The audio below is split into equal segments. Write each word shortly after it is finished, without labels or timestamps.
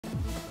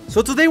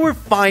So today we're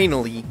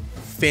finally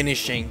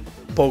finishing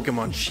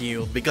Pokemon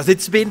Shield because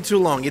it's been too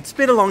long. It's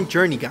been a long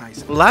journey,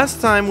 guys. Last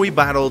time we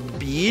battled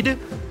Bede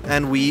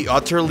and we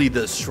utterly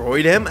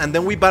destroyed him, and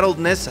then we battled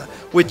Nessa,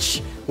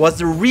 which was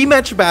the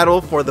rematch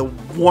battle for the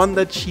one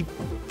that she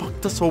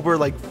fucked us over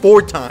like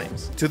 4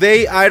 times.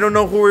 Today, I don't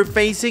know who we're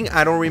facing.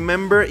 I don't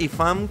remember if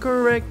I'm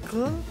correct.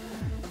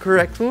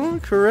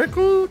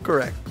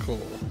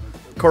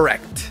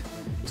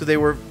 Today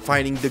we're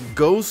fighting the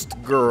Ghost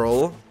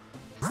Girl,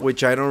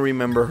 which I don't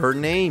remember her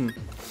name.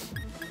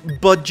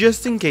 But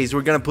just in case,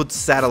 we're gonna put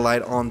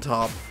Satellite on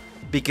top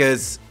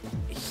because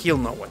he'll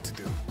know what to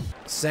do.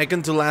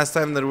 Second to last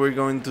time that we're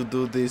going to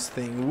do this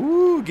thing.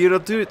 Woo, get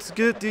up to it. It's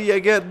good.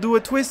 Do a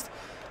twist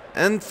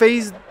and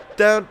face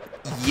down.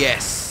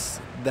 Yes,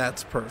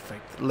 that's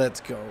perfect.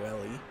 Let's go,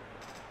 Ellie.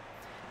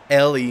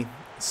 Ellie,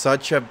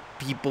 such a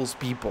people's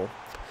people.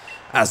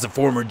 As the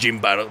former gym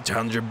battle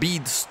challenger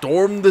Bede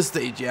stormed the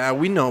stage. Yeah,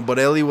 we know, but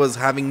Ellie was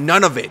having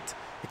none of it.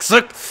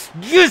 Except,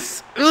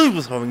 yes, Ellie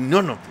was having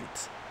none of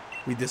it.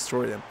 We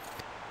destroyed him.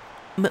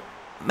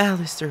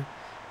 Malister,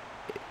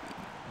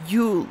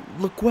 you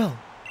look well.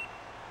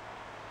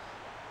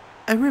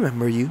 I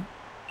remember you.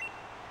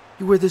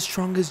 You were the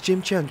strongest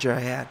gym challenger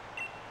I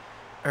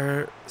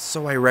had.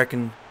 So I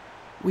reckon.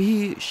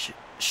 We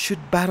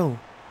should battle.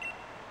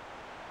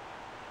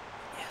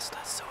 Yes,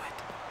 let's do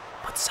it.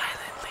 But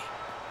silently.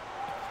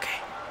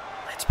 Okay,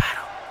 let's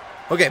battle.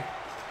 Okay.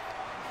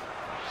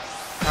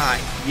 Hi,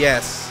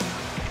 yes.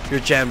 Your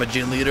champion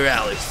gym leader,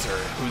 Alistair,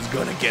 who's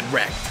gonna get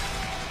wrecked.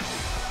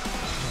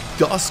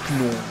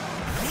 Dusknoir.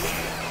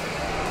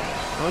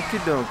 Okie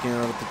dokie,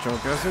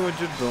 Artichoke. I see what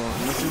you're doing.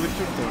 I see what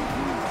you're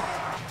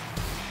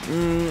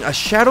doing. A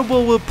Shadow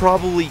Ball will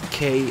probably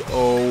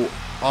KO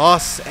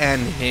us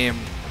and him.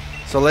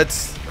 So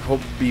let's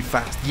hope be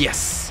fast.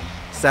 Yes!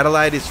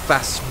 Satellite is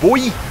fast,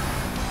 boy!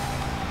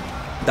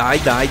 Die.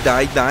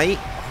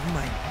 Oh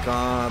my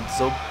god,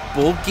 so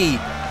bulky.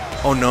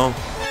 Oh no.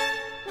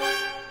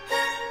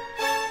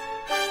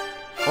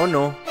 Oh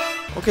no.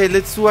 Okay,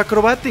 let's do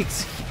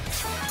acrobatics.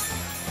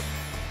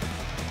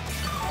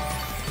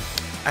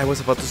 I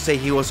was about to say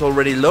he was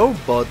already low,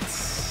 but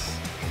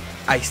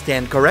I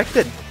stand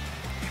corrected.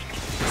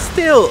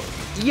 Still,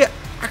 yeah,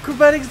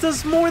 acrobatics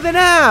does more than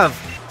half.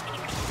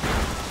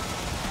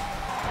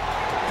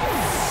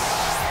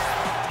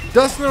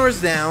 Dusknoir is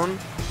down.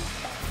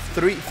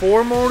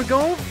 4 more to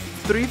go.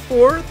 3,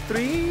 4,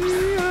 3.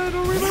 I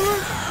don't remember.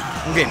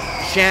 Okay,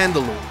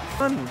 Chandelure.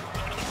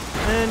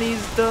 And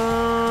he's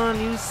done.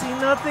 You see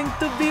nothing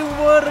to be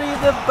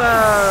worried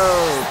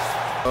about.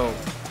 Oh.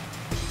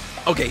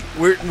 Okay,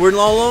 we're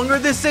no longer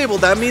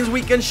disabled. That means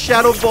we can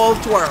Shadow Ball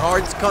to our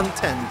heart's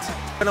content.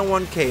 Gonna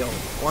 1 KO.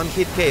 1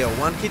 hit KO.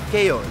 1 hit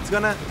KO. It's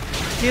gonna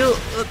kill.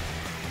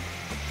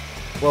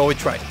 Well, we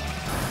tried.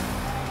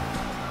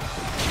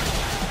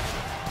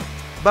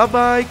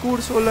 Bye-bye,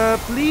 Cursola.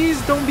 Please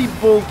don't be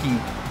bulky.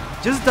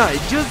 Just die.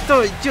 Just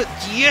die.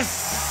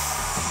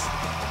 Yes!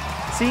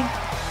 See?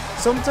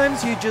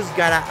 Sometimes you just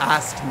gotta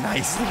ask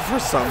nicely for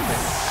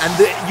something. And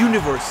the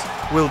universe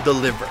will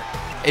deliver.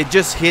 It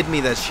just hit me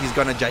that she's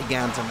gonna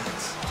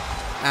Gigantamax.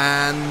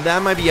 And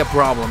that might be a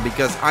problem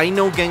because I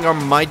know Gengar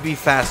might be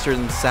faster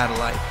than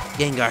Satellite.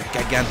 Gengar,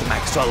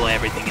 Gigantamax, swallow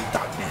everything in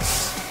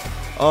darkness.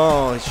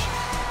 Oh,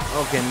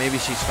 okay, maybe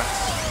she's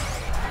fast.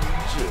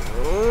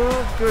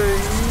 Okay,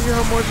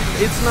 how much?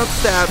 It's not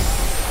stab.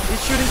 It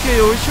shouldn't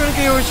KO. It shouldn't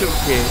KO. It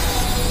shouldn't KO.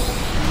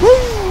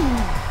 Woo!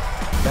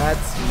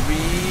 That's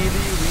really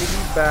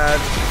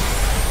bad.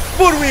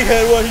 But we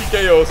had 1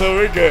 hit KO, so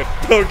we're good.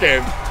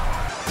 Okay.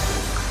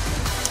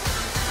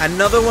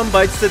 Another one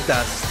bites the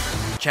dust.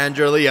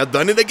 Chandralia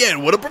done it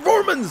again. What a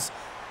performance!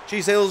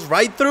 She sails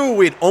right through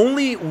with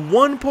only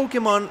 1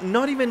 Pokemon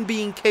not even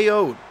being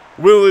KO'd.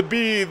 Will it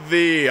be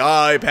the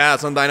I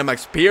pass on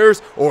Dynamax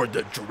Pierce or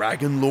the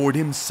Dragon Lord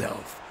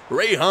himself,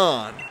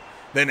 Raihan?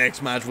 The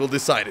next match will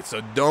decide it,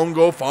 so don't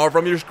go far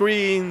from your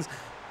screens.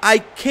 I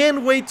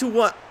can't wait to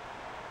what?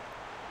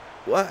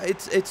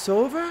 It's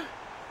over?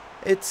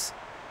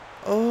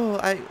 Oh,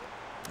 I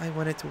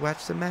wanted to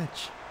watch the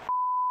match.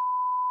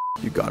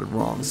 You got it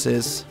wrong,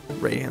 sis.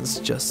 Raihan's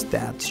just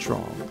that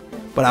strong.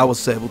 But I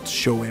was able to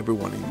show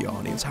everyone in the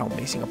audience how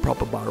amazing a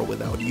proper battle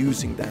without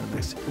using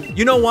Dynamax.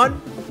 You know what?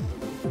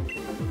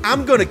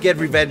 I'm gonna get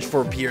revenge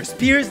for Pierce.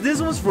 Pierce,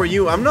 this one's for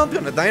you. I'm not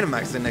gonna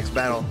Dynamax the next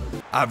battle.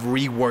 I've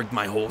reworked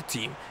my whole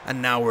team,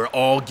 and now we're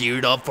all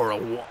geared up for a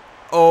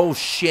oh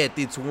shit,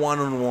 it's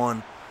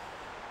 1-on-1.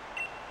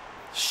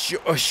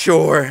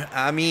 Sure.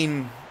 I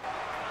mean,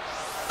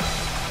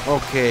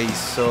 okay,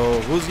 so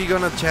who's he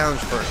gonna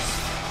challenge first?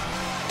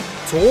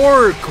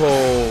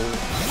 Torkoal.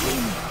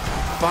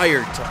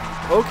 Fire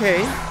type.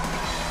 Okay.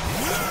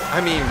 I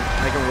mean,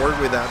 I can work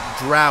with that.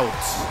 Drought,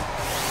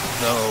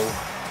 though.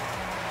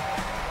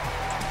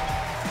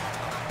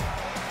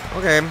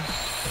 Okay.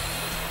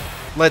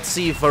 Let's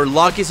see if our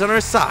luck is on our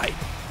side.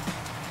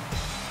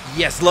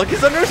 Yes, luck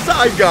is on our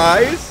side,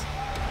 guys.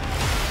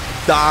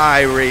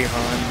 Die,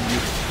 Raihan, you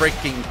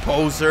freaking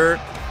poser.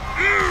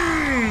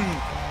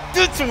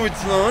 That's how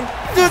it's done.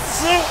 That's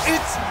how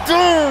it's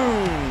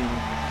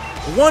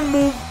done. One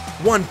move,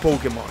 one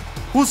Pokemon.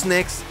 Who's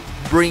next?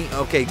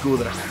 Okay,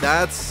 Gudra.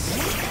 That's...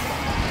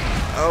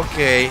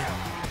 Okay.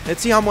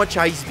 Let's see how much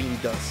Ice Beam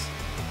does.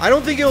 I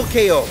don't think it'll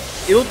KO.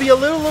 It'll be a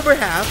little over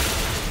half.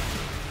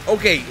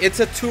 Okay, it's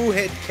a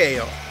 2-hit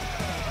KO.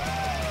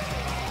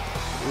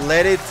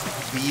 Let it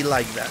be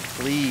like that,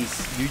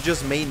 please. You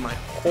just made my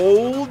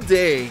whole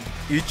day.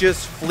 You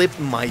just flipped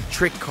my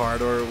trick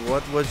card, or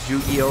what was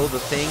Yu-Gi-Oh, the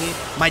thingy?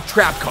 My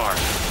trap card.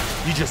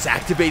 You just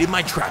activated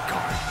my trap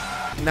card.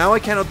 Now I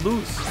cannot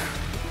lose.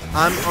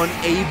 I'm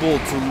unable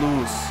to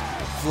lose.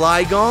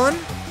 Flygon?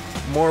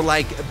 More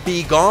like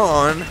be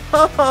gone.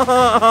 But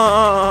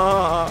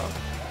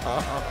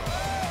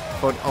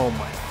oh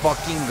my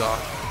fucking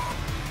god.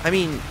 I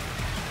mean,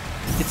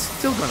 it's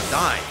still gonna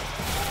die.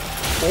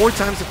 4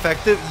 times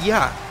effective?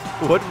 Yeah.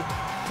 What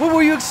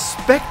were you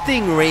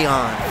expecting,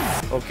 Rayon?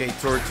 Okay,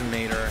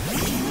 Turtonator.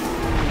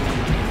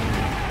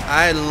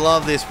 I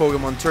love this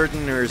Pokemon,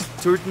 Turtonators.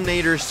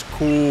 Turtonator's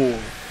cool.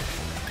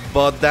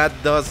 But that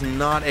does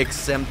not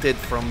exempt it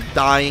from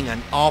dying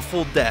an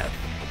awful death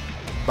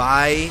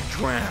by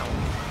drown.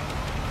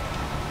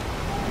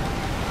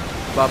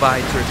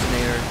 Bye-bye,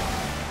 Turtonator.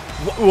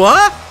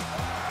 What?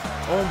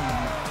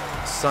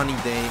 Oh, sunny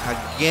day.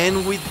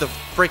 Again with the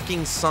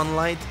freaking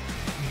sunlight.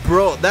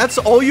 Bro, that's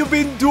all you've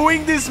been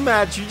doing this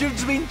match. You've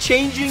just been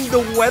changing the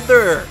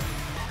weather.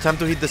 Time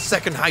to hit the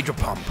second Hydro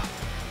Pump.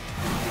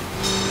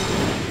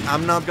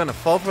 I'm not gonna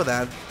fall for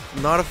that.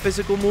 Not a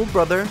physical move,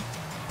 brother.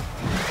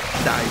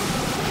 Die.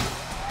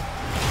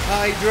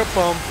 Hydro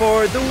Pump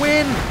for the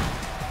win.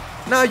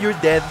 Now you're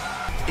dead.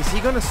 Is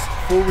he gonna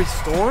full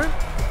restore?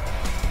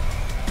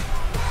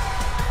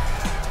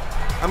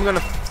 I'm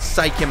gonna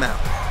psych him out.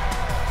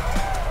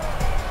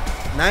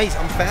 Nice,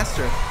 I'm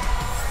faster.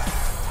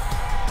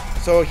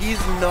 So he's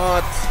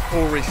not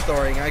full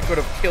restoring. I could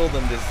have killed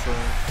him this turn.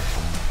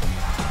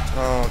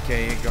 Oh,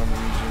 okay,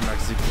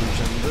 Max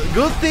Depletion.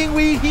 Good thing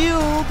we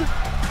healed.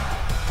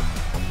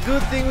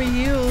 Good thing we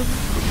healed,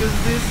 because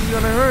this is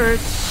gonna hurt.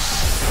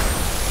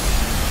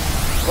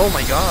 Oh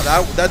my god,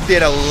 that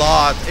did a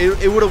lot.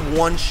 It would have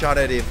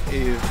one-shotted if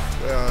you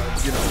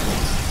know,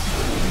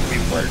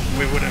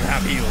 we wouldn't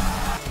have healed.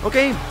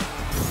 Okay.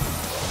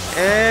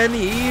 And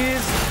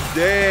he's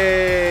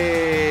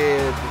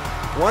dead.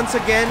 Once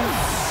again,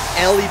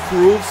 Ellie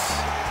proves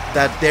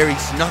that there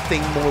is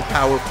nothing more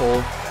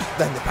powerful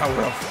than the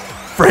power of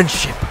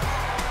friendship.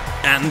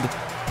 And,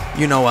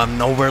 you know,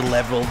 I'm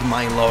over-leveled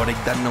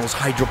Milotic that knows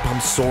Hydro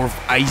Pump, Surf,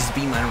 Ice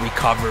Beam, and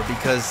Recover,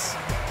 because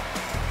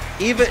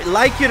even,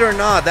 like it or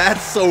not,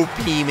 that's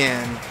OP,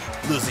 man.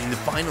 Losing the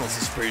finals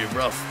is pretty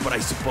rough, but I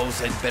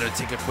suppose I'd better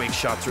take a quick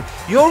shot through.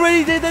 You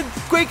already did that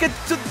quick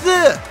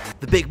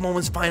the big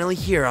moment's finally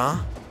here,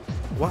 huh?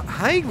 What?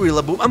 Hi,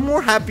 Rillaboom. I'm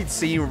more happy to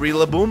see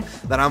Rillaboom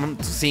than I'm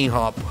seeing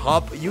Hop.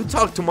 Hop, you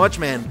talk too much,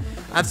 man.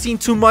 I've seen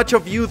too much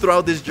of you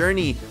throughout this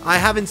journey. I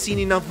haven't seen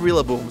enough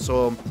Rillaboom,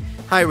 so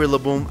hi,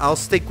 Rillaboom. I'll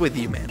stick with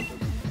you, man.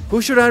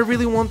 Who should I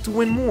really want to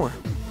win more?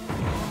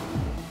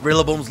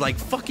 Rillaboom's like,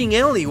 fucking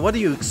Ellie, what do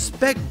you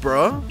expect,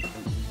 bro?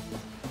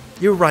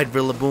 You're right,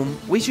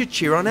 Rillaboom. We should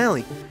cheer on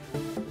Ellie.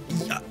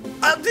 Yeah,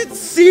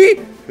 see,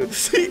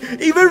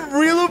 even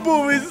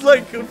Rillaboom is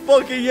like,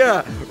 fucking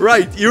yeah.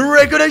 Right, you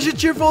reckon I should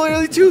cheer for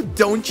Ellie too,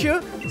 don't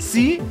you?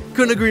 See?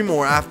 Couldn't agree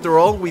more. After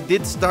all, we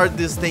did start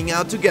this thing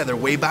out together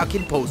way back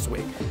in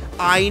Postwick.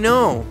 I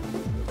know.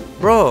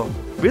 Bro,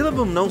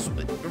 Rillaboom knows.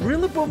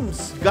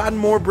 Rillaboom's got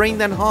more brain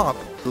than Hop.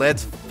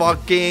 Let's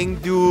fucking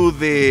do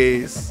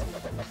this.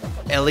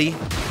 Ellie,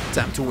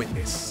 time to win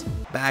this.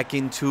 Back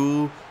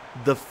into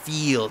the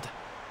field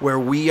where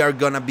we are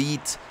gonna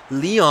beat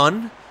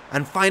Leon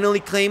and finally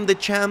claim the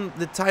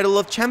title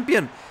of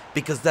champion,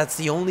 because that's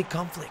the only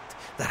conflict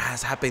that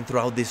has happened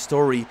throughout this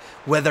story,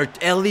 whether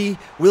Ellie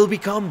will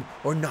become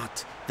or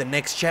not the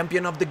next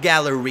champion of the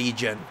Galar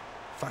region.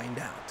 Find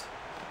out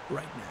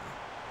right now.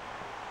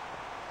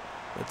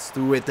 Let's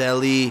do it,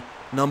 Ellie.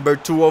 Number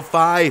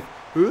 205.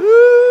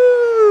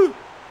 Woo!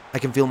 I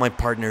can feel my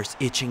partners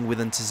itching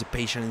with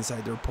anticipation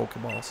inside their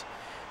Pokeballs.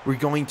 We're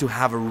going to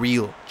have a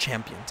real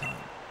champion time.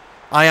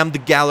 I am the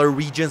Galar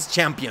region's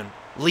champion,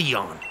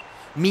 Leon.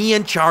 Me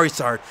and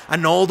Charizard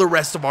and all the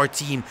rest of our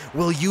team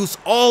will use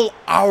all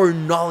our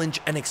knowledge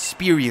and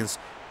experience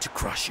to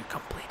crush you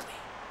completely.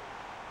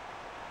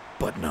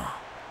 But no,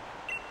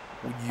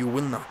 you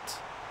will not,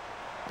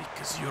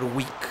 because you're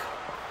weak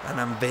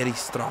and I'm very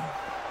strong.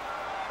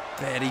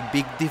 Very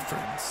big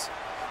difference.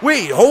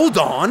 Wait, hold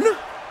on.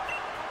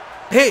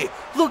 Hey,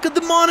 look at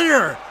the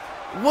monitor.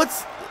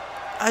 What's...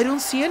 I don't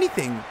see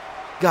anything.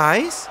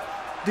 Guys,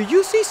 do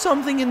you see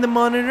something in the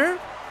monitor?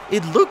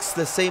 It looks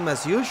the same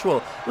as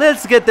usual.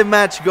 Let's get the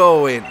match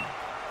going.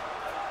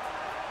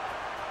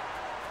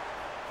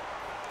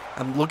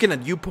 I'm looking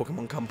at you,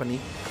 Pokemon Company.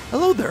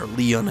 Hello there,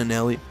 Leon and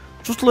Ellie.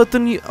 Just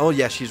letting you... Oh,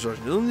 yeah, she's right.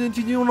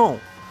 You know.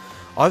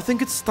 I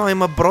think it's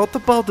time I brought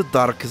about the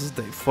darkest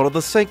day for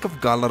the sake of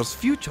Galar's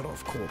future,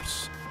 of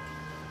course.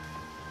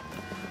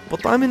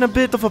 But I'm in a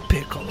bit of a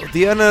pickle.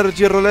 The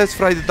energy relays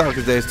Friday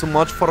Darkest Day is too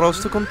much for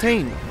us to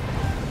contain.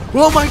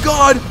 Oh my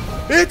god!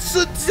 It's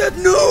a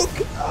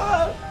nuke!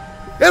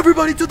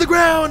 Everybody to the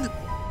ground!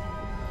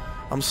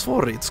 I'm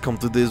sorry it's come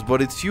to this,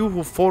 but it's you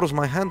who forced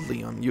my hand,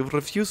 Leon. You've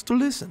refused to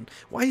listen.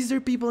 Why is there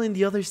people in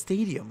the other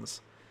stadiums?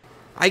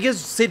 I guess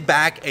sit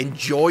back,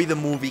 enjoy the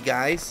movie,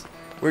 guys.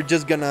 We're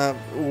just gonna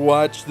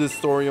watch the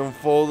story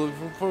unfold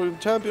for a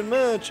champion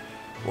match.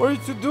 What are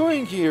you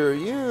doing here?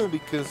 Yeah,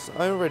 because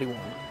I already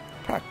won.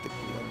 Practically.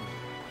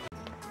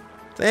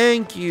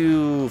 Thank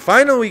you.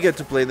 Finally, we get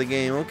to play the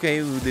game. Okay,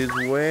 this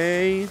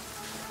way.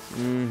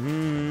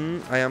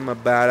 I am a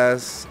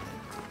badass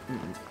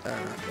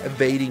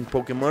evading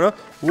Pokemon.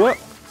 What?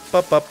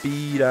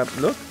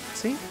 Look,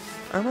 see?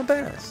 I'm a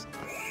badass.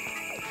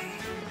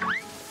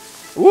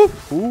 Ooh,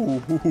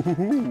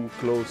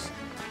 close.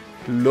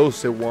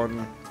 Close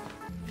one.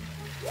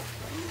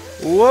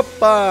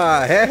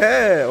 Whoopa!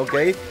 Hey,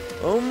 okay.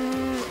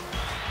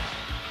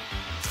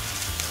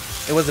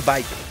 It was a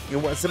bike. It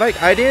was a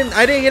bike. I didn't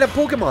hit a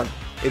Pokemon.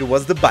 It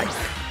was the bike.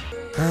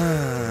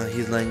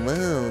 He's like,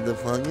 well, the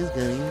fog is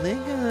getting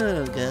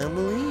bigger. Can't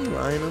believe.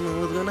 I don't know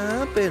what's gonna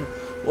happen.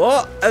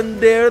 Whoa! And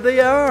there they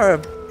are.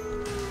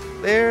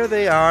 There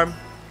they are,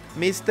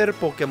 Mr.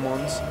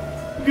 Pokemons.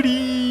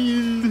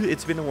 Grilled.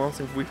 It's been a while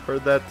since we've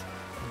heard that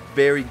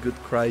very good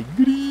cry.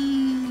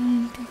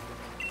 Grilled.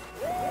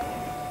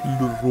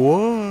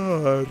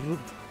 Lord.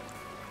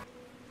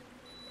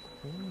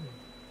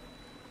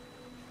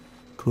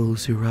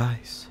 Close your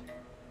eyes.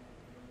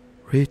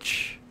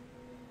 Reach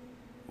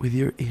with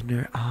your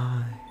inner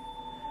eye.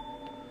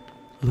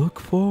 Look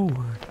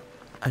forward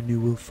and you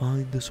will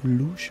find the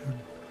solution.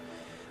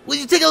 Will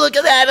you take a look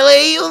at that?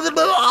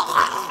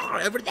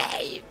 Every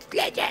day,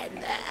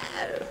 legend.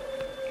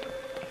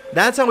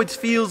 That's how it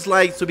feels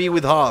like to be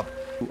with Hop.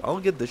 I'll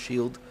get the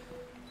shield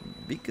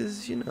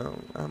because, you know,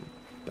 I'm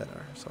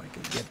better, so I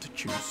can get to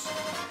choose.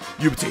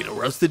 You obtain a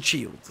rusted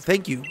shield.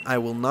 Thank you. I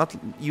will not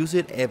use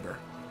it ever.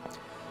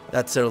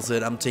 That settles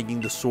it. I'm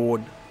taking the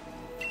sword.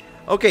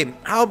 Okay,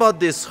 how about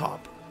this,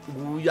 Hop?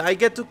 I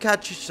get to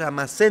catch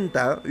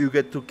Zamazenta, you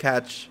get to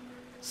catch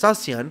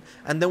Zacian,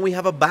 and then we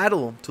have a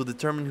battle to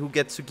determine who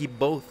gets to keep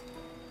both.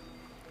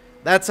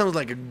 That sounds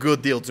like a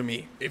good deal to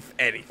me, if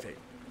anything.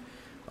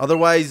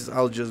 Otherwise,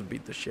 I'll just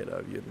beat the shit out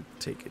of you and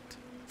take it.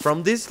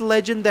 From this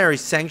legendary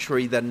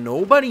sanctuary that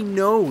nobody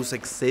knows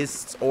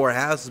exists or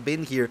has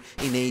been here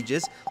in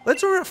ages,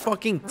 let's order a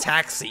fucking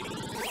taxi.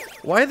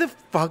 Why the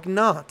fuck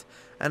not?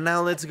 And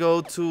now let's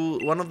go to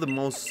one of the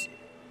most...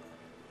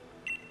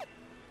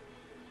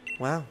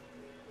 Wow.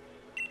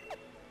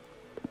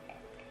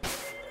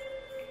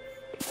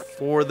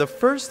 For the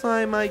first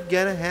time I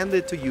get to hand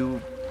it to you,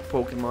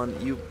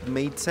 Pokemon. You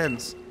made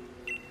sense.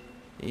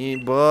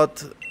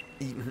 But...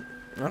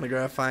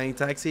 autograph flying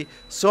taxi.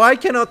 So I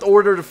cannot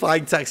order the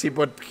flying taxi,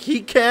 but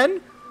he can?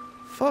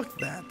 Fuck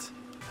that.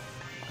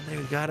 They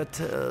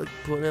gotta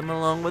put him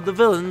along with the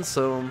villain,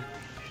 so...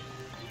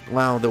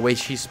 Wow, the way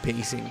she's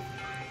pacing.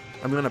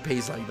 I'm gonna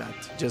pace like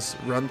that. Just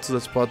run to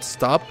the spot,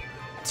 stop,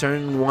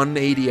 turn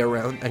 180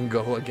 around, and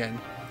go again.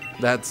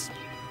 That's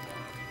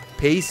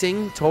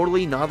pacing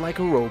totally not like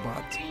a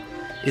robot.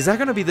 Is that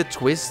gonna be the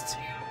twist?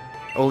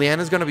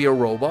 Oleana's gonna be a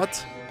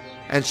robot?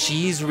 And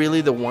she's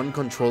really the one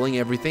controlling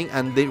everything,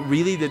 and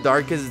really the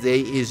Darkest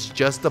Day is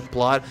just a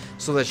plot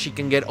so that she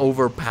can get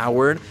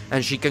overpowered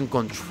and she can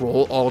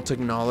control all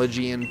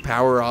technology and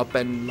power up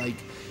and like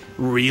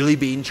really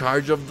be in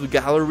charge of the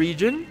Galar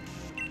region?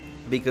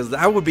 Because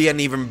that would be an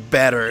even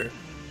better,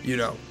 you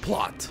know,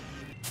 plot.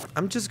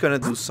 I'm just gonna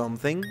do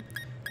something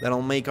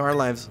that'll make our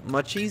lives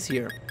much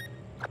easier.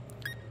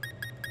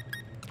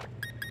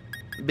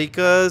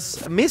 Because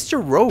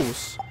Mr.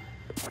 Rose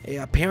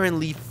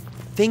apparently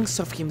thinks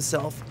of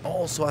himself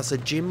also as a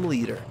gym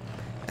leader,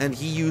 and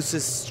he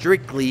uses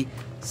strictly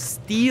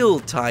steel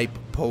type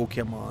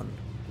Pokemon.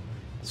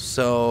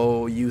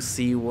 So you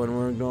see what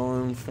we're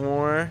going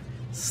for.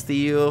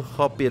 Steel,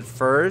 Hoppy at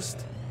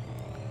first.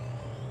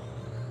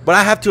 But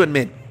I have to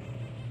admit,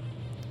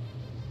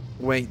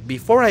 wait,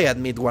 before I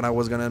admit what I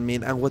was gonna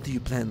admit, and what do you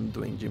plan on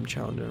doing, Gym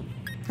Challenger?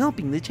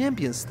 Helping the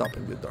champions,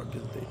 stopping the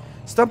Darkest Day.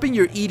 Stopping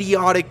your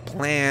idiotic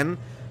plan,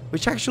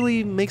 which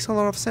actually makes a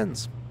lot of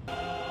sense.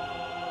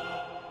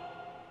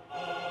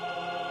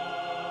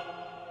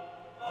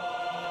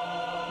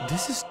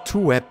 This is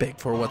too epic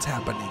for what's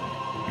happening.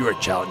 You are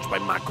challenged by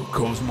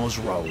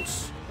Macrocosmos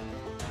Rose.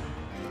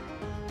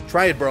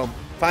 Try it, bro.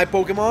 5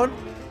 Pokemon?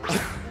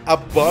 A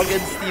bug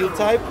and steel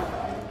type?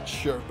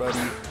 Sure, buddy.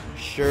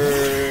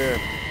 Sure.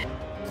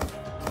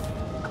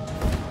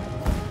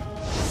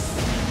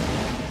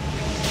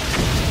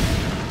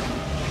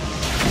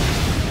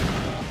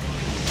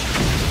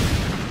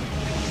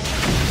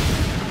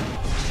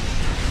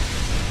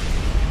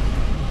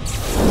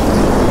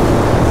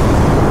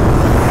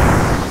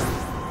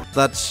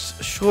 That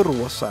sure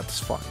was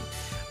satisfying.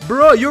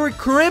 Bro, you're a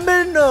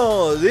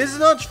criminal! This is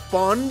not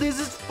fun, this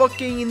is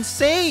fucking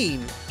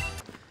insane!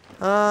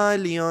 Hi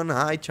Leon,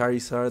 hi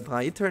Charizard,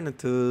 hi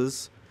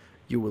Eternatus.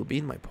 You will be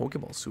in my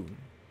Pokeball soon.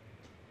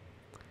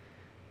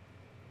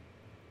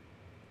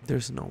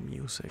 There's no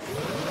music.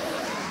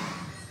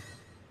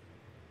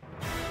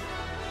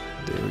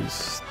 There is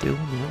still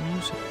no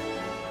music.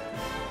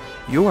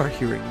 You are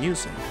hearing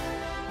music,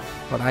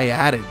 but I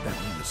added that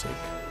music.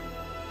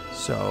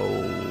 So,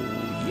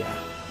 yeah.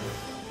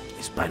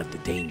 In spite of the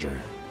danger.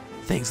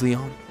 Thanks,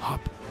 Leon,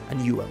 Hop,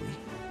 and you, Ellie.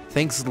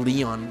 Thanks,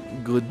 Leon.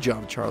 Good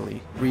job,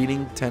 Charlie.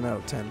 Reading 10 out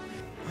of 10.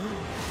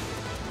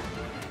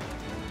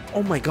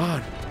 Oh my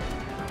god.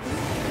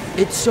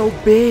 It's so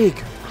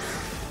big.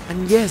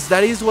 And yes,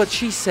 that is what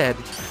she said.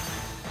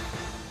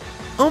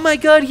 Oh my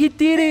god, he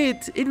did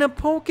it in a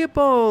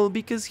Pokeball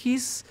because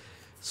he's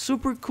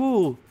super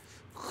cool.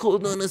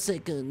 Hold on a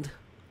second.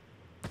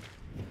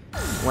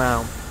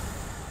 Wow.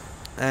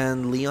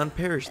 And Leon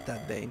perished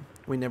that day.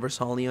 We never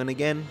saw Leon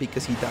again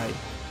because he died.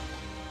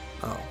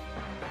 Oh.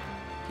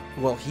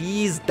 Well,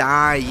 he's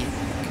dying.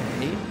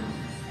 Okay.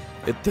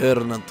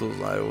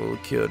 Eternatus, I will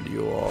kill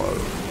you all.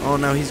 Oh,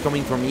 now he's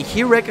coming for me.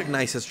 He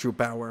recognizes true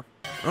power.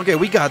 Okay,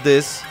 we got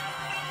this.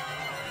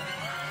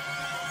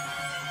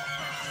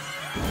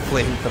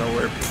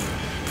 Flamethrower.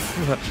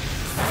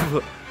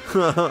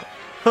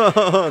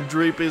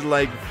 Drip is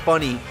like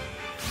funny.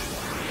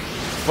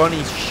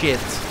 Funny shit.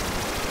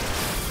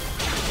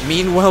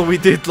 Meanwhile, we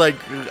did like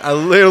a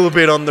little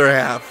bit under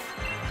half.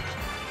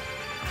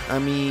 I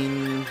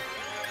mean,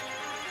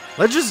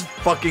 let's just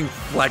fucking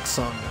flex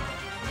on them.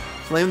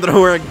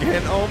 Flamethrower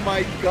again. Oh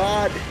my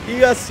god. He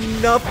has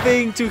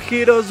nothing to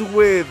hit us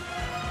with.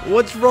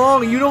 What's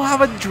wrong? You don't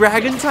have a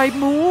dragon type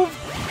move?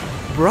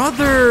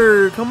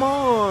 Brother, come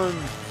on.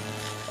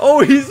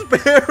 Oh, he's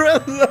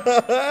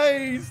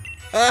paralyzed.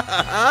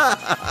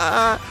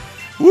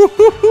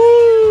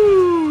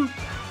 Woohoo!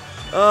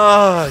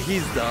 Ah,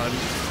 he's done.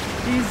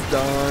 He's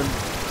done.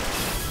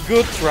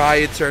 Good try,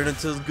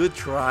 Eternatus. Good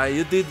try.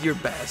 You did your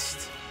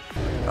best.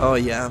 Oh,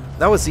 yeah.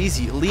 That was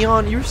easy.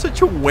 Leon, you're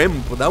such a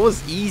wimp. That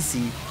was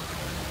easy.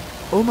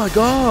 Oh, my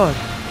God.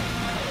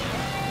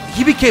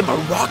 He became a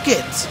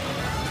rocket.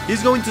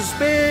 He's going to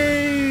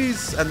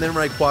space. And then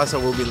Rayquaza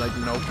will be like,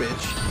 no,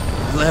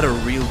 bitch. Let a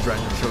real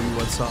dragon show you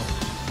what's up.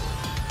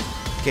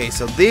 Okay,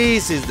 so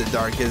this is the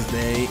darkest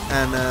day.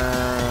 And,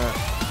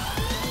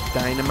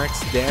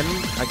 Dynamax Den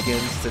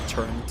against the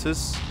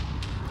Eternatus.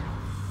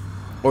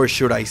 Or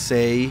should I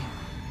say...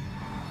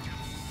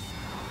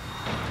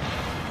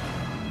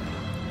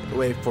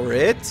 Wait for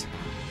it.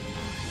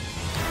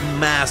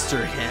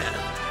 Master Hand.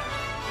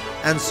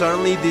 And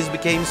suddenly this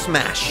became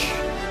Smash.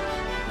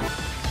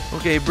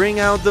 Okay, bring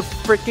out the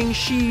freaking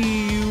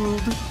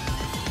shield.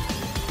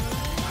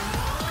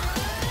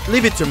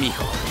 Leave it to me,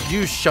 Hawk.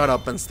 You shut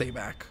up and stay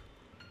back.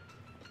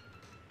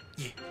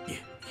 Yeah.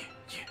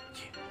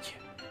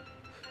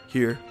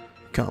 Here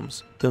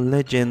comes the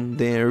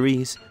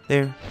legendaries.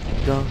 There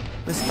go.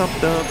 Let's stop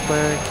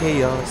the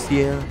chaos,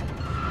 yeah.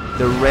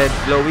 The red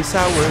glow is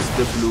ours,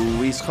 the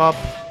blue is Hop.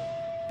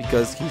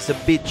 Because he's a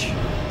bitch.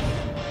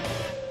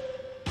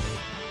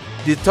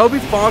 Did Toby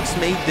Fox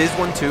make this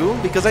one too?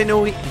 Because I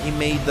know he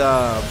made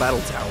the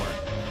Battle Tower.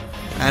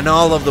 And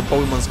all of the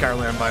Pokemon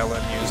Scarlet and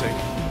Violet music,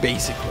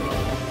 basically.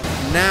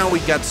 Now we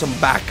got some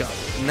backup.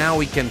 Now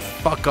we can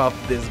fuck up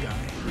this guy.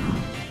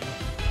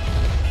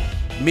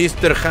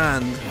 Mr.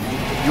 Hand.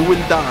 You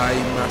will die,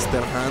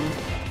 Master Hand.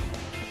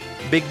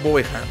 Big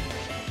Boy Hand.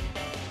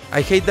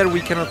 I hate that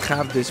we cannot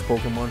have this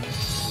Pokemon.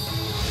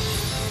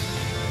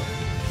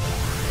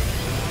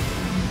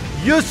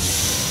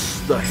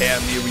 Yes! The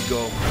hand, here we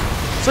go.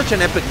 Such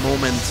an epic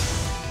moment.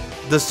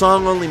 The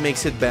song only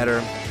makes it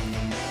better.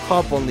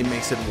 Hop only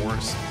makes it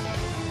worse.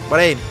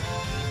 But hey,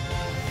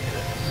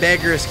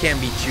 beggars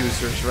can't be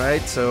choosers,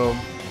 right? So,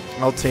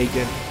 I'll take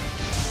it.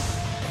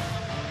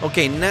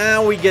 Okay,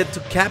 now we get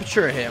to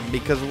capture him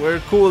because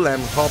we're cool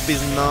and Hop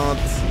is not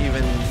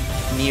even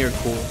near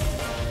cool.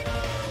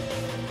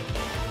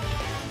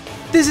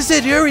 This is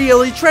it, hurry,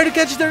 Ellie, try to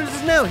catch the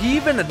now. He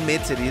even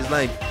admits it. He's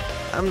like,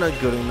 I'm not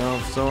good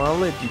enough, so I'll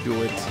let you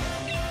do it.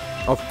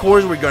 Of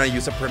course we're gonna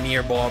use a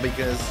Premier Ball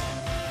because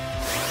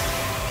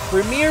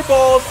Premier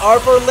Balls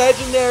are for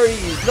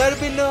legendaries. Let it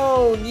be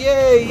known.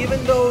 Yay,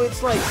 even though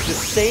it's like the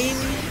same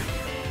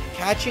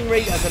catching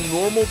rate as a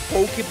normal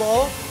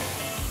Pokeball,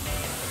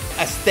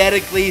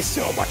 aesthetically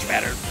so much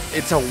better.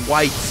 It's a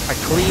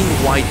clean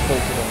white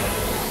Pokeball.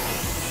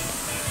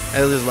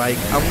 And it's like,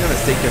 I'm gonna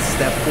take a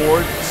step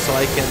forward so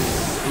I can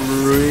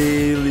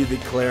really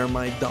declare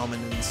my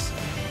dominance.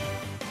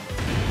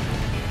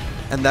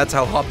 And that's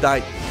how Hop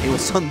died. He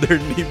was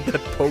underneath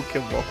that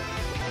Pokeball.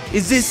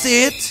 Is this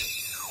it?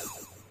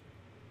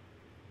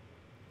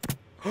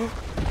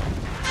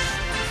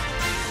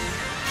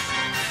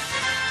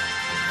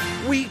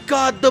 We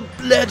got the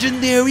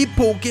legendary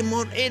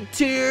Pokemon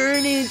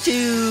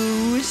Eternatus.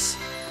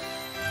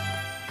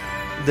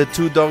 The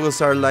two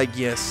dogs are like,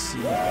 yes,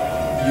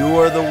 you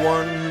are the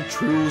one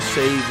true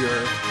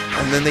savior.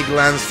 And then they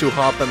glanced to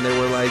Hop and they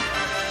were like,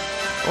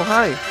 oh,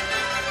 hi.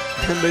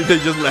 And then they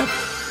just left.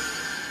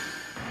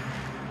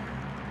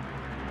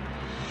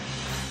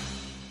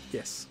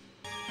 Yes.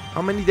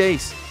 How many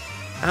days?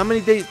 How many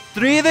days?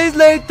 3 days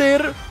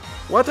later.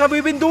 What have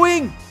we been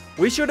doing?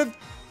 We should have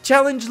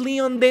challenge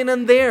Leon then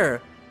and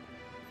there.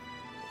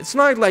 It's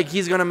not like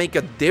he's gonna make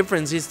a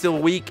difference. He's still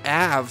weak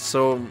AF,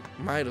 so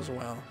might as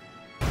well.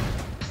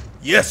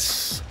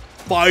 Yes!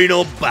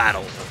 Final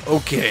battle.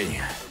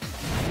 Okay.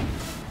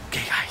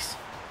 Okay, guys.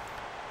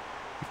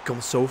 We've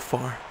come so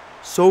far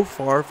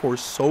for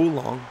so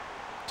long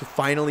to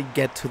finally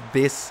get to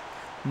this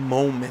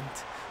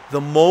moment.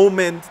 The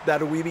moment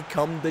that we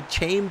become the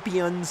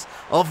champions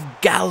of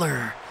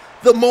Galar.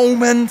 The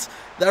moment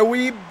that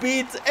we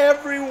beat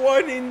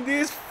everyone in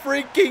this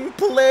freaking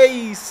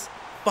place.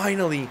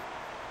 Finally,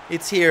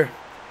 it's here.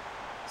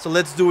 So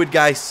let's do it,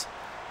 guys.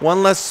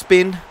 One last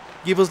spin.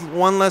 Give us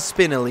one last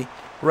spin, Ellie.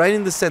 Right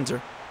in the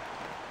center.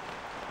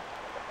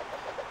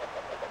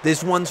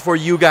 This one's for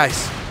you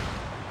guys.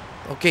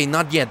 Okay,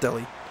 not yet,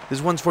 Ellie.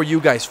 This one's for you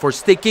guys, for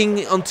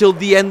sticking until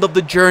the end of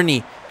the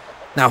journey.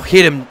 Now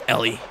hit him,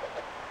 Ellie.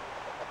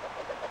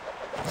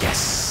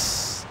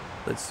 Yes.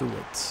 Let's do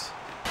it.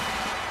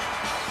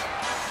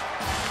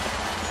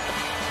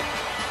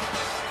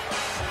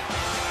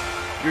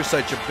 You're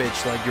such a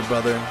bitch like your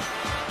brother.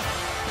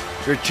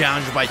 You're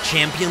challenged by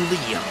Champion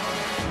Leon.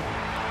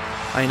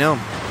 I know.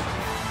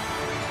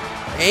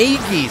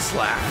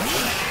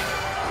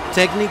 Aegislash.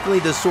 Technically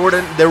the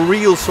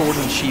real sword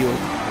and shield.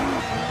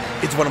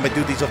 It's one of my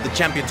duties of the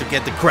champion to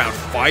get the crowd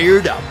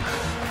fired up.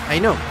 I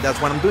know, that's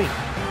what I'm doing.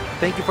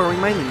 Thank you for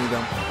reminding me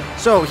though.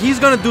 So he's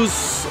gonna do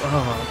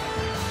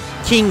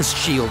King's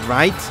Shield,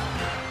 right?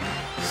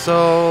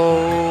 So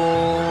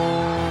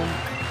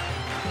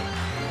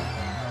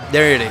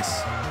there it is.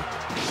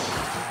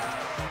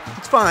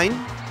 It's fine.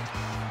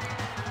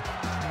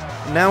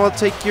 Now I'll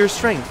take your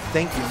strength.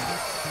 Thank you.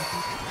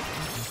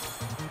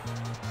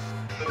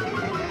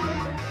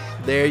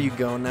 There you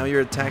go. Now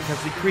your attack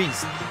has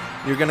decreased.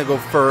 You're gonna go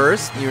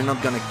first. You're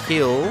not gonna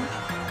kill.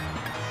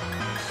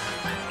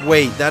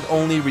 Wait, that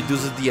only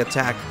reduces the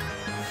attack.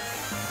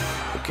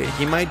 Okay,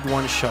 he might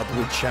one-shot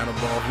with Shadow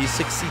Ball. He's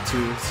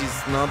 62.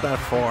 He's not that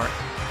far.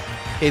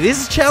 Okay, this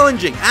is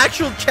challenging.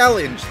 Actual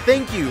challenge.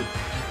 Thank you.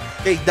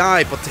 Okay,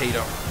 die,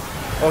 Potato.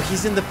 Oh,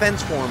 he's in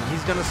defense form.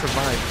 He's gonna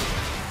survive.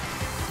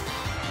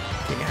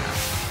 Okay,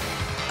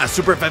 A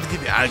super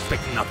effective. I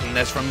expect nothing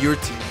less from your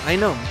team. I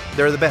know.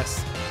 They're the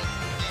best.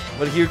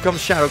 But here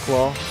comes Shadow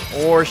Claw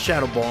or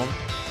Shadow Ball.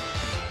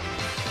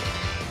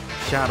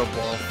 Shadow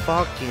Ball.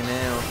 Fucking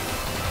hell.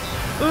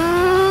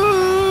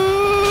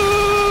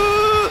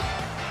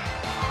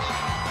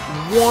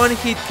 One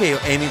hit KO.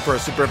 Aiming for a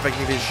super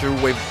effective Sure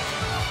Wave.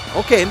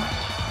 Okay.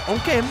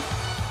 Okay.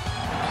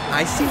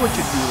 I see what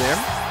you do there.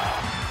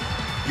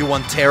 You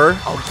want terror?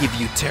 I'll give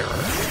you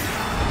terror.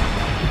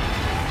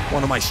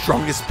 One of my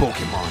strongest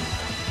Pokemon.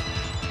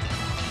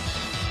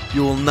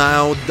 You will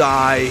now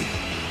die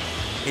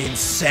in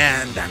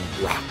sand and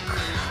rock.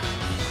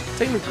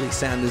 Technically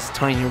sand is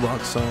tiny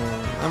rock, so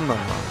I'm not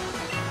wrong.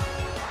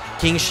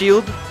 King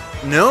Shield?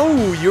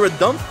 No, you're a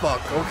dumb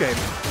fuck. Okay.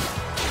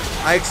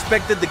 I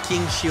expected the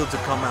King Shield to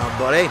come out,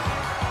 but hey,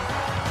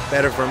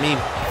 better for me.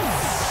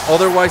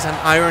 Otherwise, an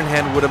Iron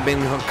Hand would have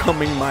been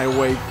coming my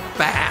way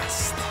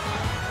fast.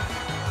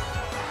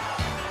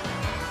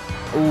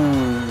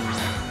 Ooh.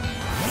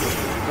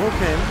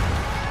 Okay.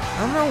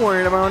 I'm not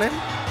worried about it.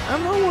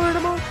 I'm not worried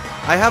about it.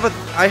 I have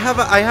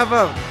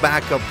a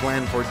backup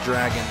plan for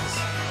dragons.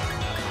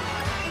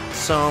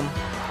 So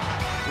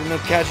you're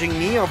not catching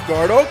me off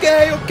guard.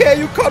 Okay, okay,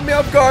 you caught me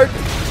off guard.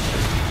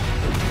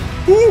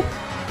 Woo!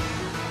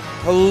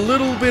 A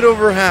little bit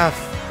over half.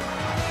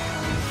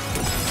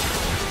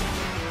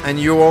 And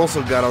you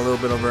also got a little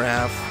bit over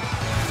half.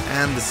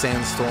 And the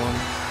sandstorm.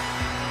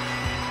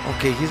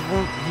 Okay,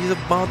 he's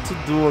about to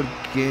do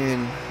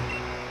again.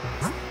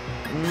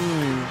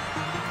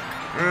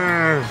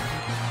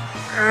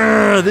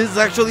 This is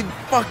actually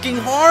fucking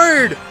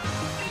hard.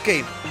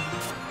 Okay.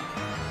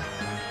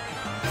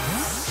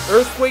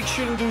 Earthquake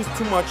shouldn't do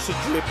too much to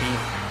Drippy.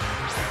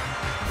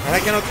 And I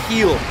cannot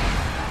heal.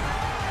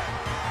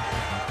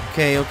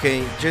 Okay,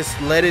 okay. Just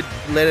let it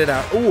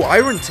out. Oh,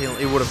 Iron Tail.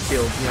 It would have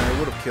killed. Yeah, it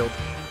would have killed.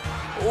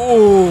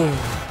 Oh.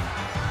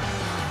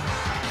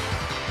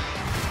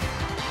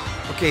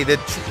 Okay,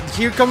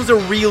 here comes the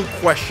real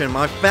question. Am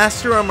I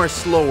faster or am I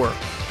slower?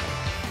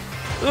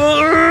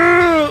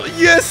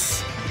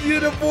 Yes!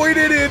 You'd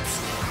avoided it!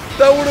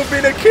 That would have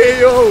been a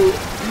KO!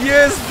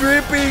 Yes,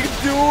 Drippy,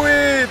 do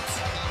it!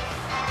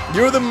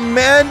 You're the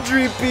man,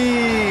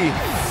 Drippy!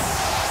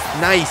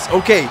 Nice.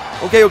 Okay.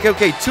 Okay, okay,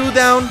 okay. 2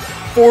 down,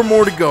 4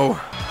 more to go.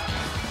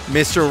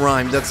 Mr.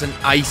 Rhyme, that's an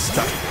ice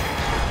type.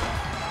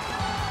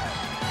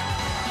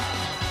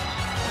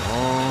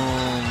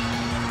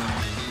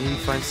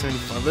 85,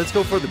 75. Let's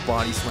go for the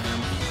body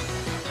slam.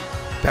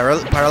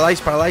 Paralyze, paralyze,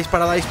 paralyze,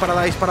 paralyze,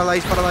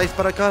 paralyze, paralyze,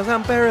 because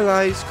I'm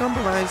paralyzed.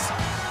 Compromise.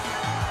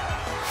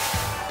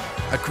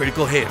 A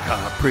critical hit,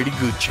 huh? Pretty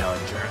good,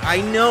 challenger.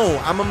 I know,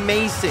 I'm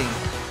amazing.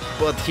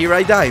 But here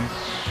I die.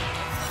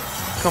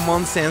 Come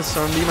on,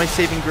 Sandstorm, be my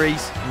saving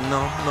grace.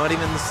 No, not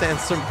even the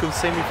Sandstorm could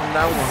save me from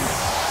that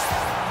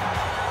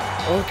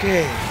one.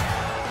 Okay.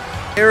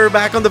 Error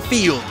back on the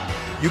field.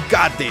 You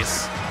got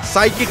this.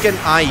 psychic and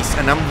ice,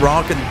 and I'm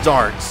rock and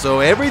dark. So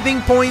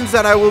everything points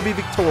that I will be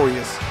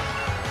victorious.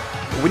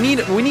 We need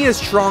a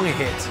strong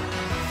hit.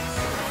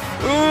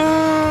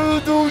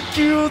 Don't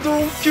kill,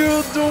 don't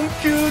kill, don't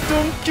kill,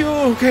 don't kill.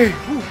 Okay.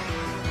 Whew.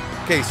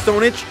 Okay,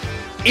 Stone Edge.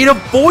 It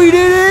avoided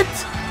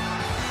it?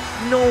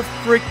 No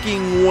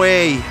freaking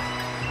way.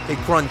 Okay,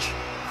 Crunch.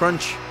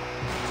 Crunch.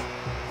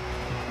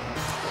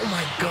 Oh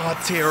my god,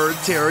 Terror,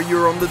 Terror,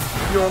 you're on the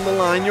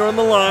line, you're on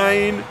the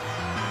line.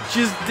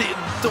 Just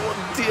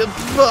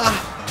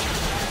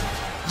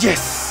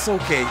yes,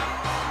 okay.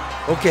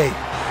 Okay,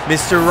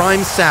 Mr.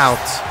 Rhymes out.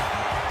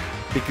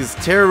 Because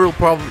Terror will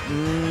probably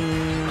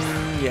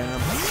yeah,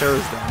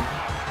 Terror's done.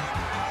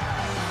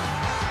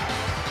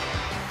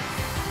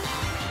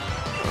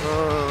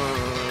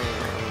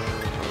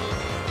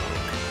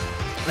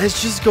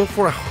 Let's just go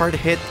for a hard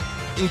hit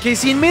in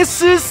case he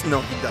misses.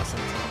 No, he doesn't.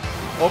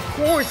 Of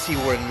course he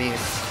wouldn't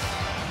miss.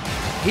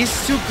 He's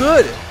too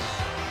good.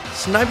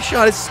 Snipe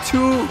Shot is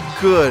too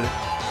good.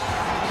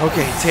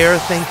 Okay, Terra,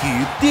 thank you.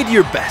 You did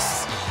your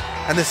best.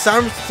 And the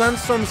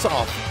Sandstorm's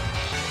off.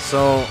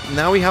 So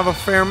now we have a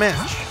fair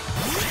match.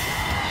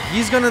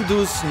 He's gonna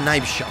do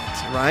Snipe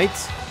Shot, right?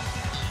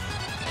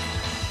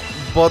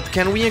 But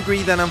can we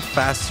agree that I'm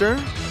faster?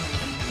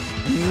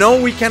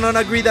 No, we cannot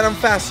agree that I'm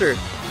faster.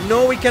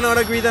 No, we cannot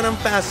agree that I'm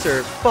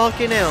faster.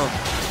 Fucking hell.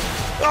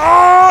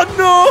 Oh,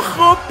 no,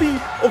 Hoppy.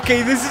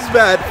 Okay, this is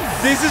bad.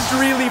 This is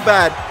really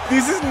bad.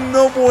 This is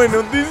no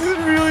bueno. This is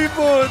really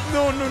bad.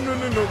 No, no, no,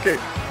 no, no. Okay.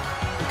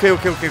 Okay,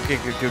 okay, okay, okay,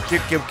 okay, okay,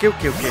 okay, okay,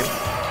 okay, okay.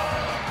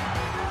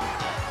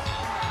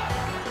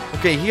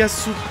 Okay, he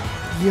has a...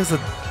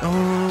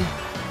 Oh,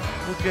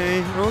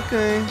 okay,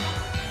 okay.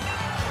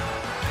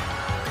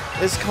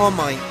 Let's Calm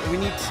Mind. We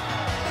need...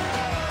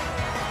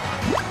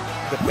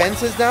 The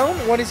fence is down?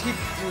 What is he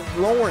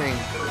lowering?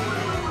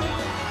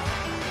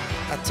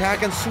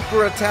 Attack and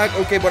super attack.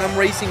 Okay, but I'm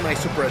raising my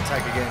super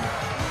attack again.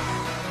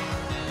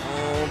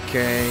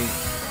 Okay.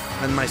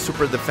 And my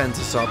super defense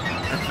is up.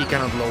 And he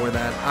cannot lower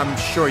that. I'm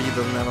sure he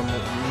doesn't have a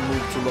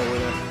move to lower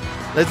that.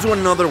 Let's do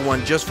another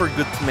one just for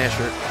good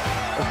measure.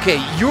 Okay,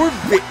 you're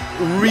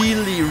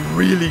really,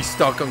 really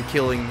stuck on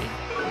killing me.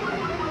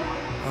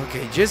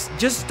 Okay, just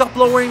stop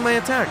lowering my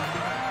attack.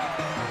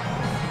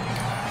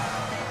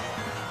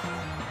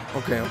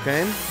 Okay,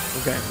 okay.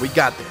 Okay, we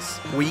got this.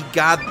 We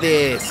got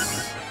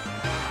this.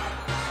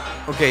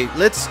 Okay,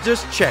 let's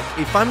just check.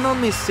 If I'm not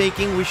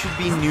mistaken, we should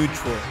be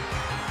neutral.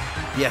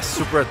 Yes,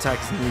 super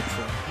attack's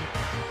neutral.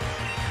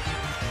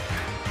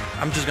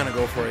 I'm just gonna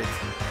go for it.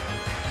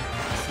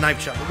 Snipe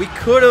Shot. We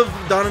could have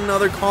done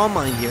another Calm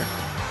Mind here.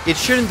 It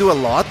shouldn't do a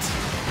lot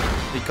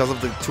because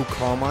of the 2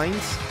 Calm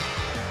Minds.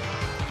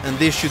 And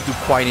this should do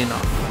quite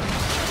enough.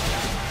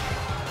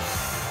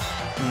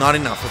 Not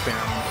enough,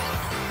 apparently.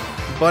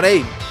 But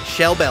hey,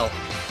 Shell Bell.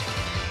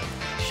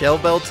 Shell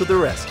Bell to the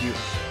rescue.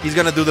 He's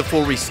gonna do the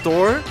full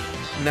restore.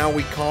 Now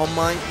we Calm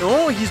Mind.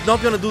 No, he's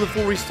not gonna do the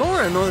full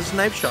restore. Another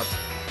Snipe Shot.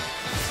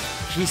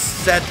 He's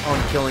set on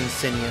killing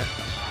Sinia.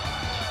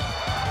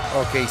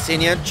 Okay,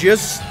 Sinia,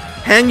 just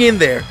hang in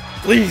there.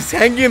 Please,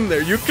 hang in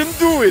there. You can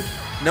do it.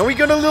 Now we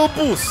got a little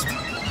boost.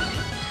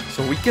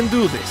 So we can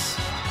do this.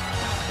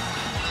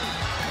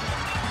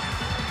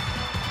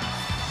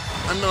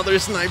 Another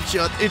Snipe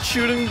Shot. It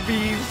shouldn't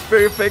be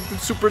very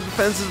effective. Super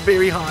defense is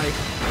very high.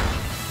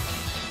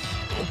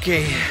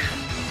 Okay.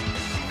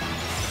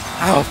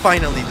 Oh,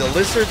 finally, the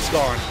lizard's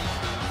gone.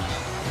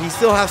 He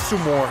still has 2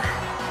 more.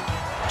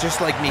 Just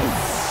like me.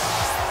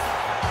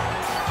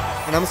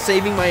 And I'm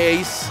saving my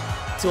ace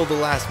till the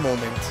last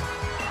moment.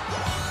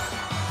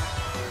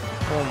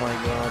 Oh my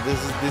god,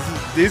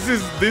 this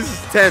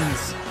is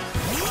tense.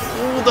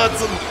 Oh,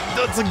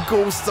 that's a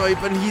ghost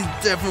type, and he's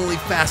definitely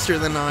faster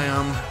than I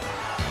am.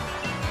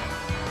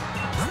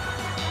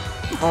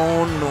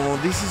 Oh no,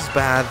 this is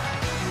bad.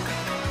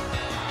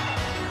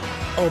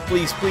 Oh,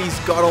 please, please,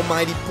 God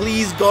Almighty,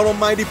 please, God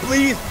Almighty,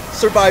 please!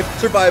 Survive,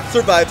 survive,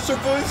 survive,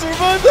 survive,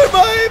 survive,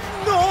 survive!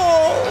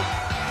 No!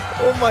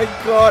 Oh my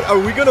god, are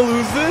we gonna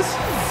lose this?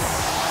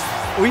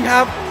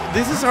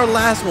 This is our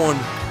last one.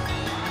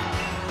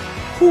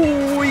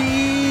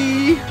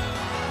 Whee!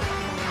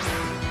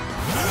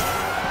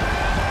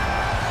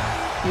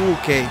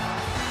 Okay,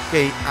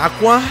 okay,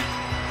 Aqua,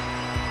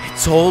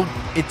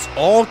 it's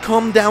all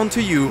come down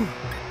to you.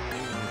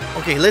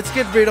 Okay, let's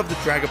get rid of the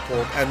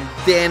Dragapult and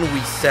then we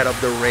set up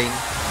the rain.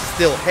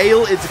 Still,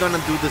 Hail is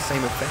gonna do the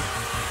same effect.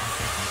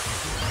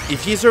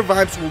 If he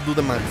survives, we'll do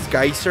the Max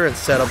Geyser and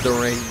set up the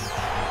rain.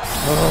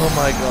 Oh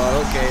my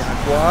god, okay,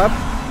 Aqua.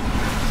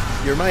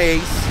 You're my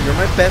ace. You're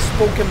my best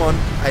Pokemon.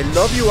 I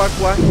love you,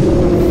 Aqua.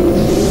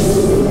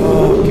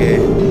 Okay.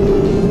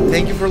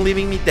 Thank you for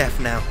leaving me deaf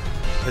now.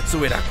 Let's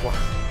do it, Aqua.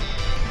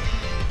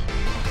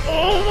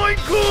 Oh my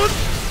god!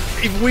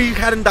 If we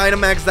hadn't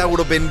Dynamax, that would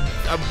have been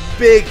a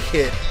big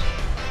hit.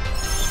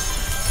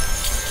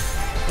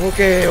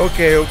 Okay,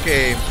 okay,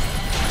 okay.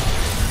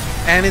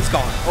 And it's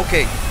gone.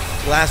 Okay,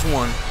 last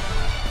one.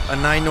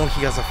 And I know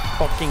he has a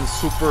fucking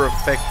super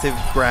effective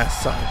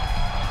grass type.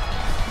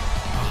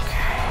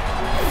 Okay.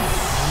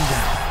 Calm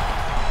down.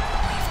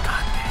 We've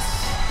got this.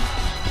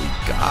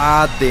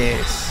 got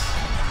this.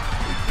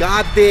 We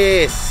got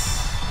this.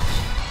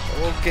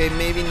 Okay,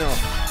 maybe not.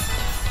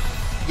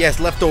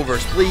 Yes,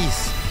 leftovers,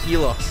 please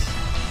heal us.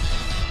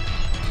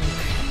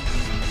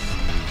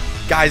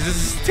 Guys, this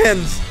is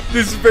tense.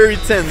 This is very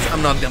tense.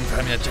 I'm not done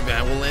having a champion.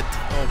 I will let.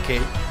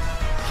 Okay.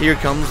 Here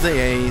comes the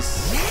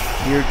ace.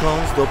 Here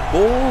comes the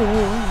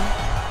bull.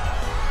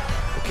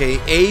 Okay,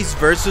 ace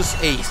versus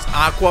ace.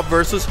 Aqua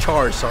versus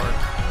Charizard.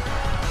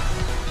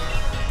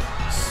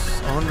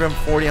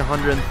 140,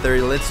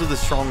 130. Let's do the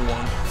strong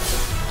one.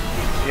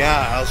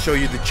 Yeah, I'll show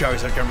you the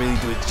Charizard can really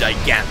do it.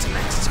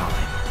 Gigantamax time.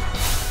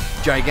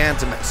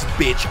 Gigantamax,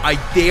 bitch. I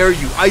dare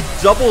you. I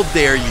double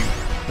dare you.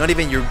 Not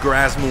even your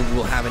grass move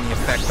will have any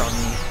effect on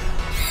me.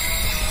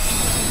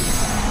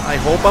 I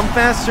hope I'm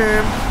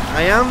faster.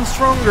 I am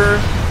stronger.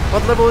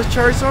 What level is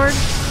Charizard?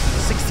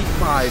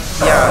 65.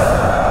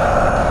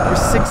 Yeah. We're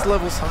 6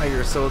 levels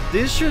higher, so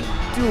this should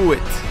do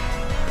it.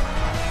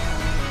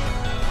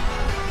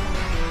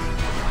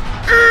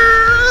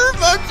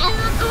 Max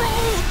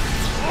Overgrowth!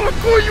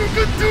 Aqua, you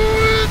can do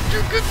it!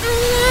 You can do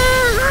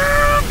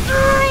it!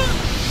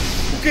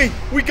 Okay,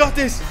 we got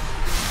this!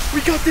 We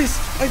got this!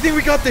 I think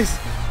we got this!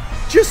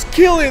 Just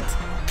kill it!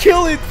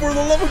 Kill it, for the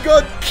love of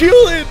God!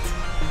 Kill it!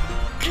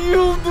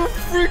 Kill the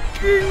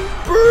freaking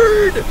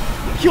bird!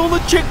 Kill the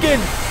chicken!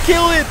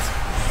 Kill it!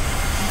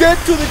 Dead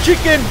to the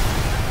chicken!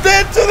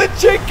 Dead to the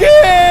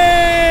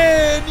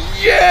chicken!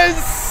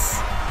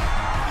 Yes!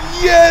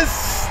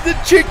 Yes! The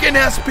chicken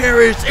has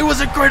perished! It was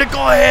a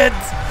critical hit!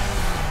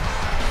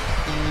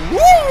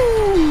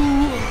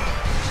 Woo!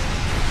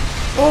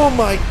 Oh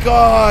my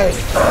god!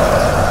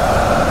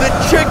 The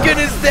chicken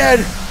is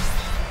dead!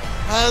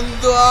 And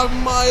the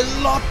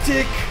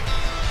Milotic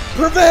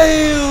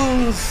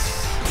prevails!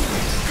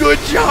 Good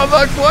job,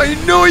 Aqua! I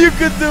knew you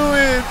could do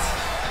it!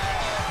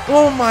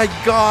 Oh my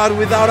god,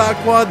 without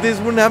Aqua, this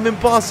wouldn't have been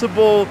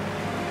possible.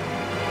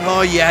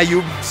 Oh yeah,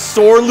 you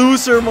sore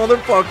loser,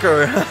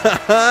 motherfucker.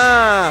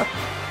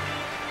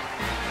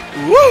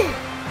 Woo!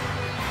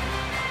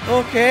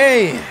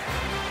 Okay.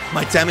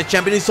 My time as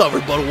champion is over,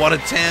 but what a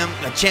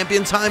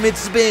champion time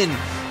it's been.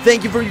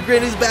 Thank you for your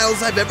greatest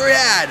battles I've ever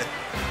had.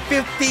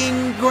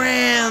 15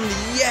 grand,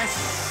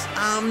 yes.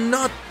 I'm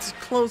not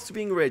close to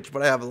being rich,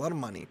 but I have a lot of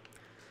money.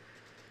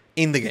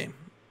 In the game.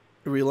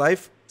 In real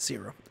life,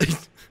 0.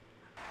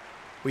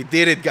 We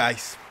did it,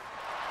 guys.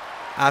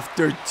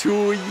 After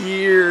 2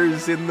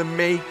 years in the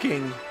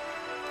making,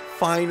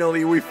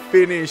 finally we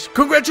finished.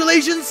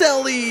 Congratulations,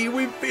 Ellie!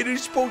 We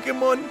finished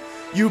Pokemon.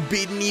 You've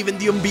beaten even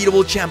the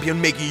unbeatable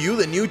champion, making you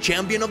the new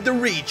champion of the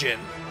region.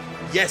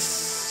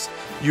 Yes!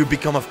 You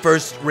become a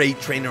first-rate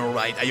trainer,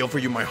 alright. I offer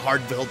you my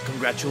heartfelt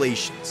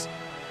congratulations.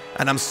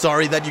 And I'm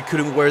sorry that you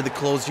couldn't wear the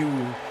clothes you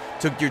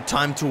took your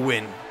time to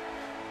win.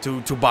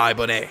 To buy,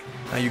 but hey,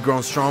 now you've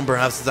grown strong,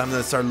 perhaps it's time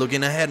to start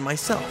looking ahead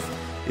myself.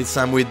 It's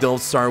time we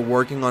don't start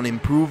working on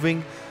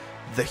improving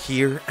the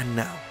here and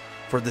now,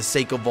 for the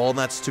sake of all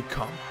that's to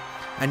come.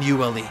 And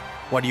you, Ellie,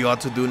 what you ought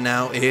to do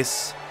now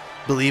is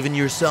believe in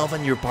yourself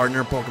and your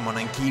partner Pokemon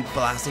and keep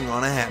blasting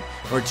on ahead,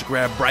 or to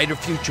grab a brighter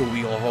future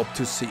we all hope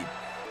to see.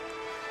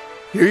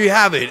 Here you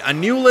have it, a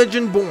new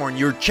legend born,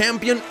 your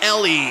champion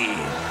Ellie.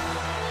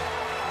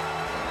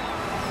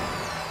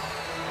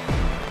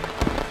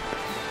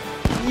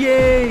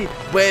 Yay!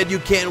 But you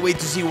can't wait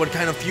to see what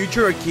kind of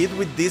future a kid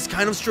with this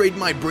kind of strength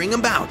might bring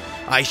about.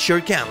 I sure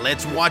can.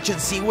 Let's watch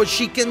and see what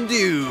she can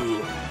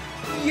do.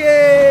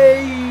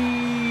 Yay!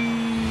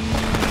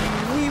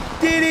 We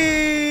did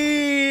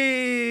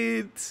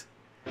it!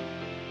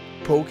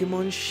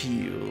 Pokemon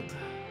Shield.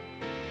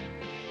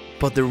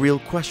 But the real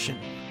question,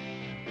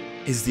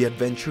 is the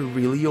adventure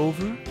really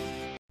over?